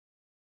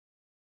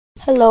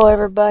Hello,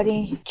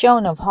 everybody.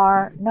 Joan of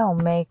Heart, no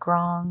make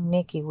wrong,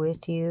 Nikki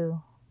with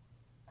you.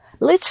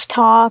 Let's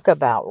talk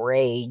about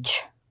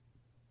rage.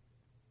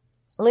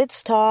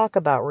 Let's talk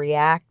about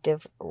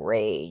reactive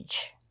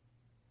rage.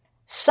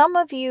 Some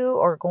of you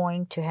are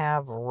going to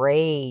have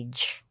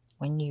rage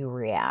when you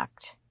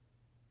react.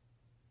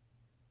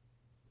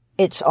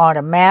 It's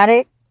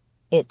automatic,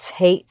 it's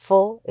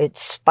hateful,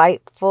 it's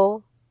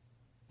spiteful,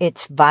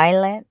 it's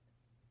violent.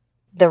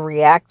 The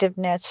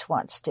reactiveness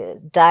wants to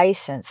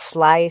dice and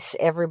slice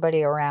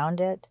everybody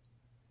around it.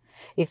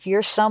 If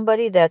you're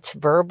somebody that's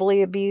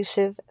verbally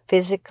abusive,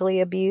 physically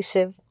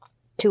abusive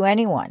to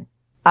anyone,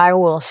 I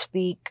will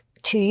speak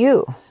to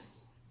you.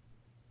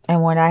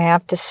 And what I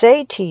have to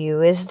say to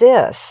you is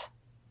this.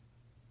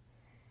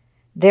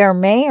 There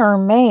may or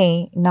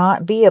may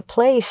not be a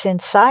place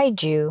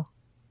inside you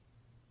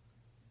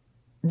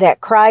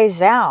that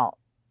cries out,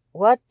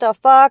 "What the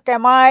fuck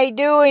am I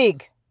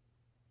doing?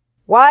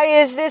 Why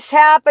is this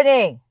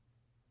happening?"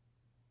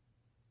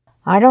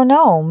 I don't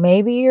know.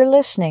 Maybe you're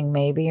listening.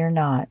 Maybe you're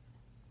not.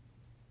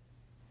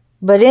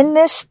 But in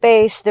this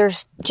space,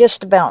 there's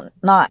just about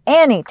not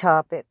any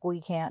topic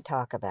we can't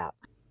talk about.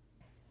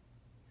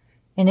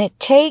 And it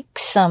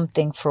takes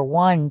something for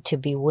one to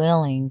be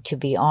willing to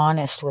be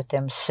honest with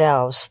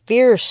themselves,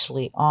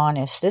 fiercely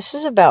honest. This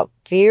is about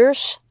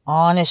fierce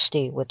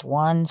honesty with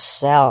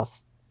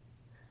oneself.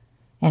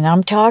 And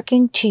I'm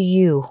talking to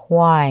you.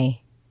 Why?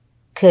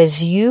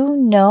 'Cause you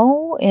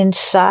know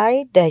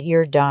inside that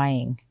you're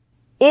dying.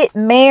 It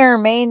may or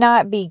may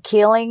not be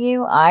killing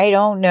you. I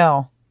don't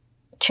know.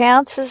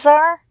 Chances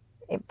are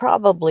it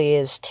probably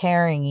is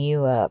tearing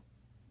you up.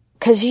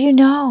 'Cause you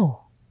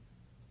know.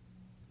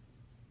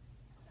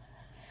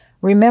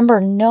 Remember,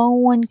 no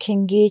one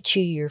can get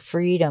you your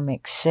freedom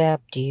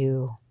except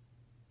you.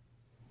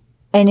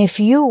 And if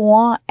you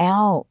want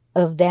out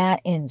of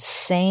that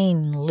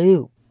insane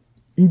loop,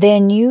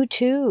 then you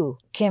too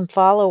can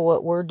follow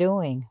what we're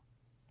doing.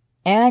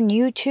 And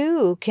you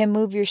too can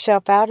move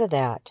yourself out of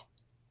that.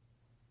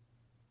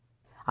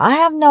 I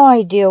have no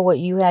idea what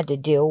you had to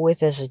deal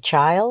with as a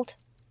child.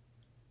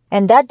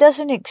 And that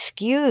doesn't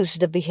excuse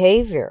the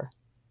behavior.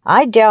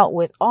 I dealt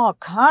with all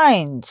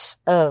kinds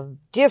of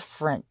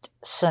different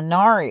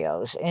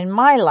scenarios in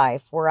my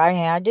life where I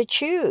had to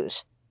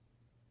choose.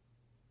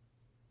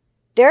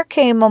 There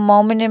came a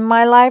moment in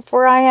my life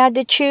where I had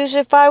to choose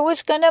if I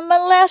was going to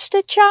molest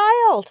a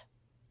child.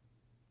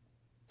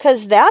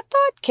 'Cause that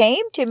thought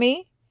came to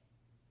me.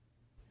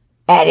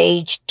 At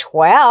age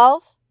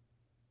 12.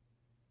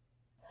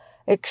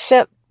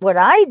 Except what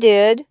I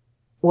did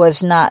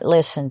was not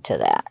listen to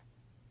that.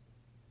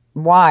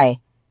 Why?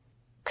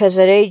 'Cause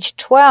at age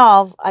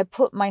 12, I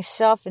put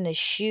myself in the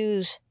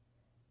shoes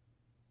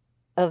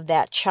of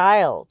that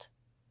child.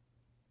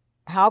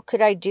 How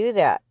could I do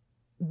that?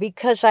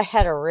 Because I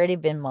had already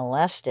been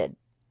molested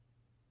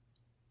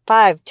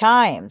 5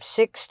 times,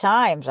 6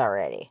 times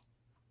already.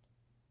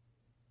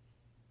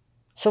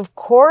 So of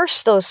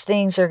course those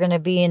things are going to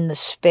be in the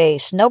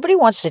space. Nobody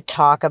wants to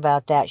talk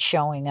about that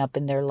showing up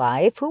in their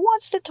life. Who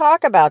wants to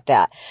talk about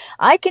that?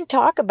 I can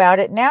talk about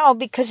it now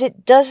because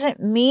it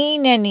doesn't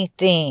mean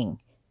anything.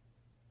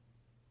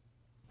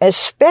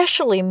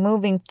 Especially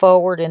moving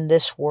forward in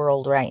this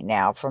world right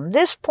now. From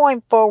this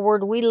point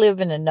forward, we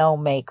live in a no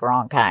make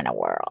wrong kind of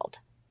world.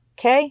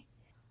 Okay?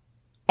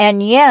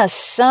 And yes,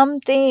 some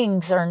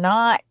things are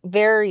not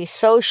very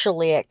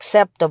socially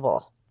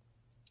acceptable.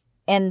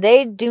 And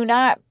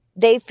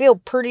they feel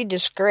pretty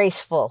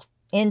disgraceful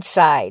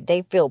inside.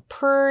 They feel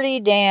pretty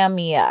damn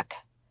yuck.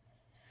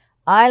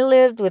 I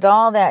lived with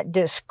all that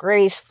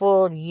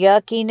disgraceful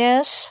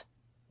yuckiness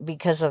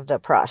because of the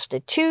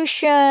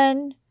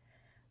prostitution,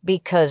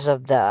 because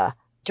of the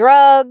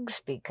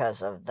drugs,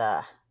 because of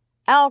the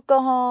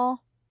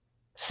alcohol,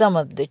 some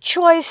of the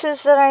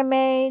choices that I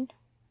made.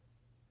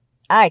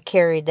 I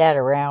carried that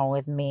around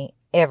with me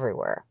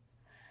everywhere.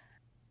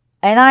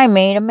 And I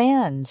made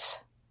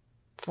amends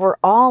for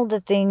all the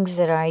things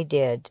that I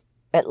did.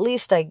 At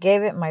least I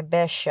gave it my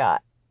best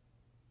shot.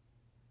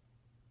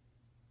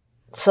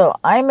 So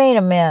I made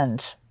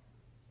amends.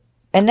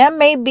 And that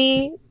may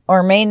be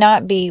or may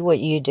not be what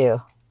you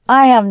do.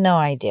 I have no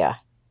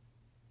idea.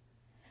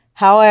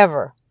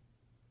 However,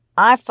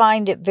 I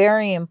find it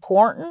very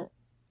important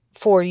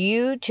for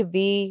you to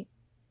be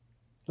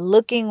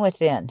looking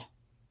within.